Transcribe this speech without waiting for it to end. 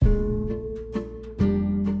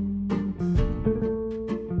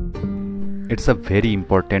It's a very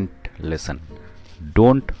important lesson.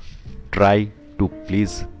 Don't try to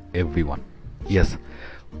please everyone. Yes,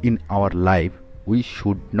 in our life, we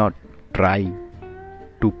should not try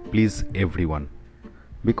to please everyone,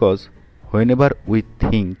 because whenever we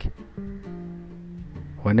think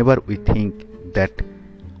that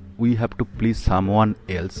we have to please someone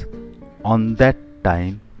else, on that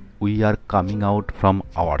time we are coming out from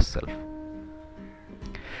ourselves.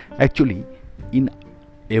 Actually, in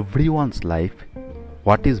everyone's life,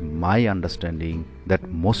 what is my understanding, that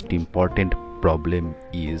most important problem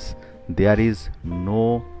is there is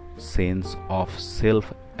no sense of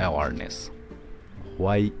self awareness.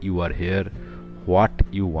 Why you are here, what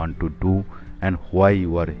you want to do, and why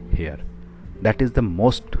you are here. That is the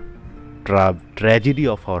most tragedy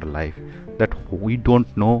of our life, that we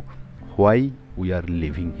don't know why we are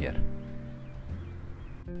living here.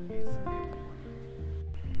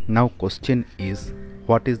 Now question is,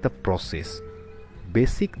 what is the process?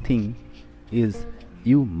 Basic thing is,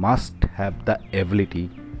 you must have the ability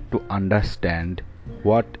to understand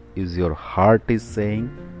what is your heart is saying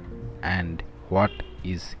and what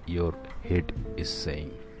is your head is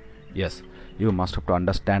saying. Yes, you must have to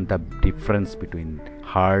understand the difference between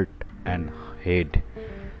heart and head.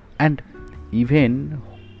 And even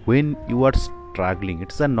when you are struggling,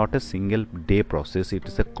 it's not a single day process, it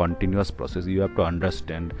is a continuous process. You have to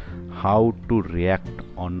understand how to react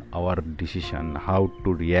on our decision, how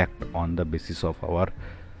to react on the basis of our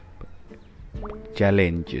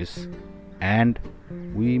challenges, and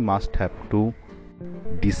we must have to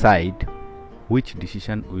decide which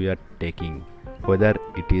decision we are taking, whether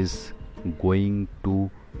it is going to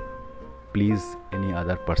please any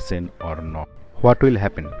other person or not. What will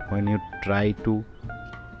happen when you try to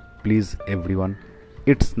please everyone?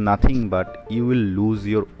 It's nothing but you will lose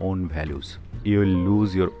your own values, you will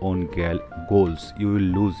lose your own goals, you will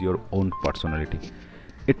lose your own personality.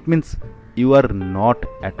 It means you are not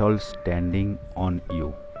at all standing on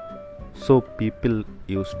you. So people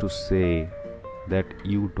used to say that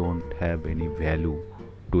you don't have any value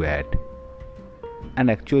to add.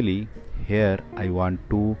 And actually here I want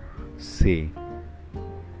to say,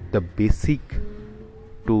 the basic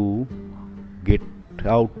to get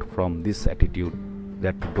out from this attitude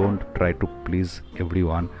that don't try to please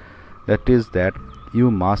everyone, that is that you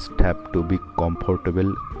must have to be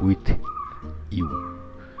comfortable with you,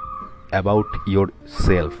 about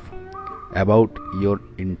yourself, about your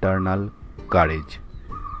internal courage.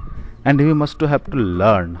 And you must have to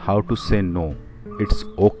learn how to say no. It's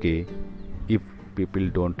okay if people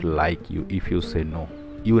don't like you if you say no.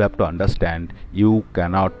 You have to understand you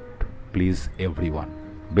cannot please everyone.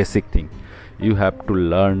 Basic thing, you have to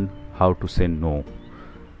learn how to say no.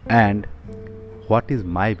 And what is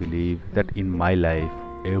my belief, that in my life,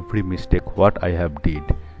 every mistake what I have did,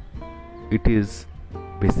 it is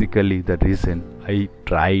basically the reason I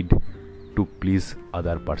tried to please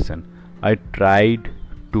other person. I tried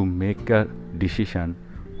to make a decision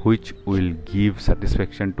which will give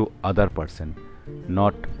satisfaction to other person,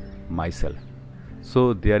 not myself.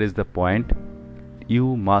 So there is the point,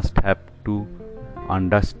 you must have to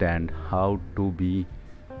understand how to be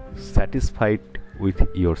satisfied with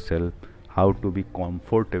yourself, how to be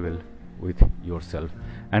comfortable with yourself,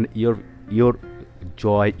 and your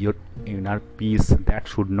joy, your inner peace, that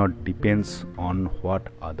should not depends on what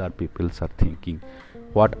other people are thinking,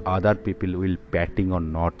 what other people will patting or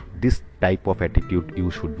not. This type of attitude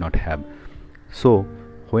you should not have. So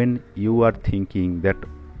when you are thinking that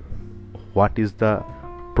what is the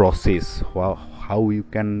process, how you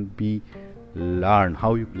can be learn,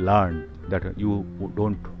 how you learn that you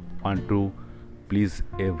don't want to please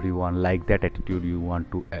everyone, like that attitude you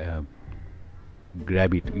want to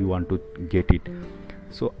grab it, you want to get it.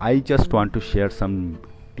 So I just want to share some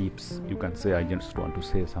tips, you can say I just want to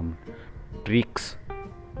say some tricks,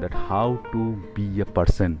 that how to be a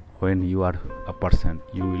person. When you are a person,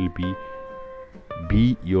 you will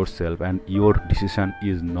be yourself, and your decision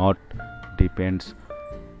is not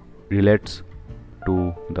relates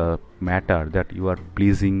to the matter that you are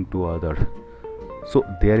pleasing to others. So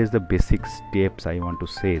there is the basic steps I want to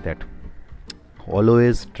say, that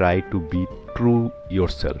always try to be true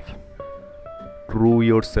yourself. True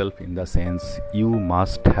yourself in the sense you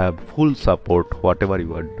must have full support whatever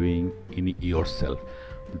you are doing in yourself.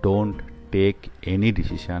 Don't take any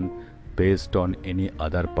decision based on any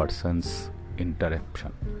other person's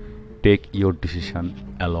interruption. Take your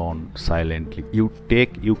decision alone, silently. You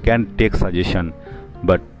can take suggestion,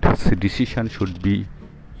 but the decision should be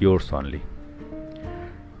yours only.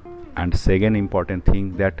 And second important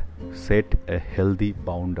thing, that set a healthy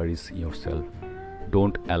boundaries yourself.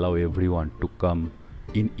 Don't allow everyone to come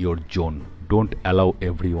in your zone. Don't allow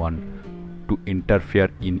everyone to interfere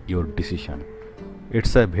in your decision.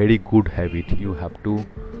 It's a very good habit. You have to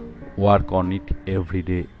work on it every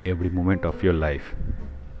day, every moment of your life.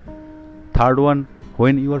 Third one,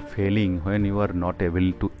 when you are failing, when you are not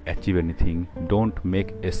able to achieve anything, don't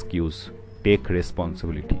make excuse. Take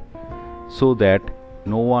responsibility, so that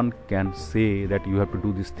no one can say that you have to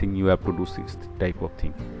do this thing, you have to do this type of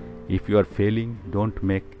thing. If you are failing, don't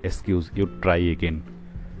make excuse. You try again.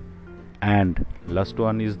 And last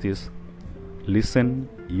one is this: listen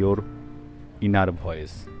your inner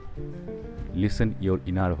voice. Listen your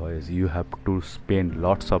inner voice. You have to spend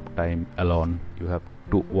lots of time alone. You have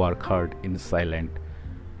to work hard in silence,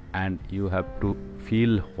 and you have to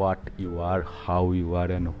feel what you are, how you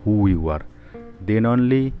are, and who you are. Then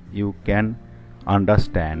only you can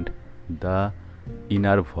understand the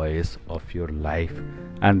inner voice of your life,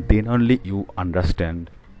 and then only you understand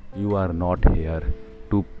you are not here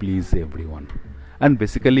to please everyone. And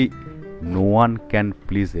basically, no one can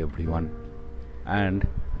please everyone, and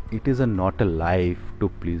it is not a life to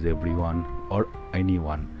please everyone or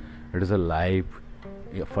anyone. It is a life.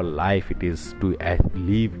 For life, it is to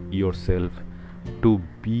live yourself, to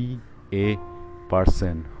be a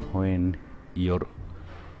person when your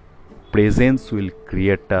presence will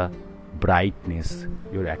create a brightness.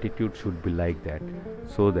 Your attitude should be like that,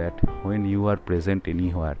 so that when you are present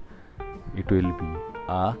anywhere, it will be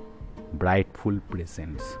a brightful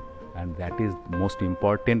presence. And that is the most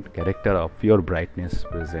important character of your brightness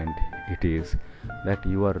present. It is that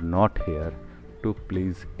you are not here to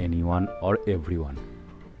please anyone or everyone.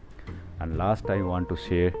 And last, I want to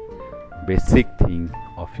share basic thing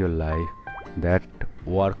of your life, that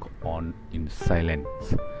work on in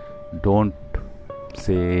silence. Don't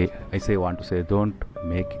don't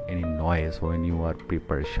make any noise when you are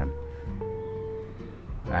preparation.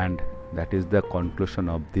 And that is the conclusion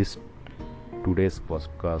of this today's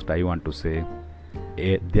podcast. I want to say,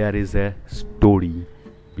 there is a story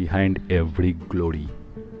behind every glory.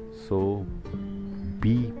 So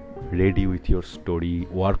be ready with your story,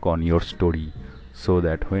 work on your story, so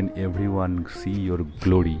that when everyone see your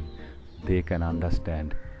glory, they can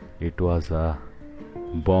understand it was a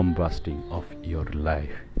bomb busting of your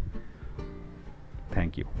life.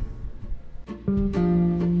 Thank you.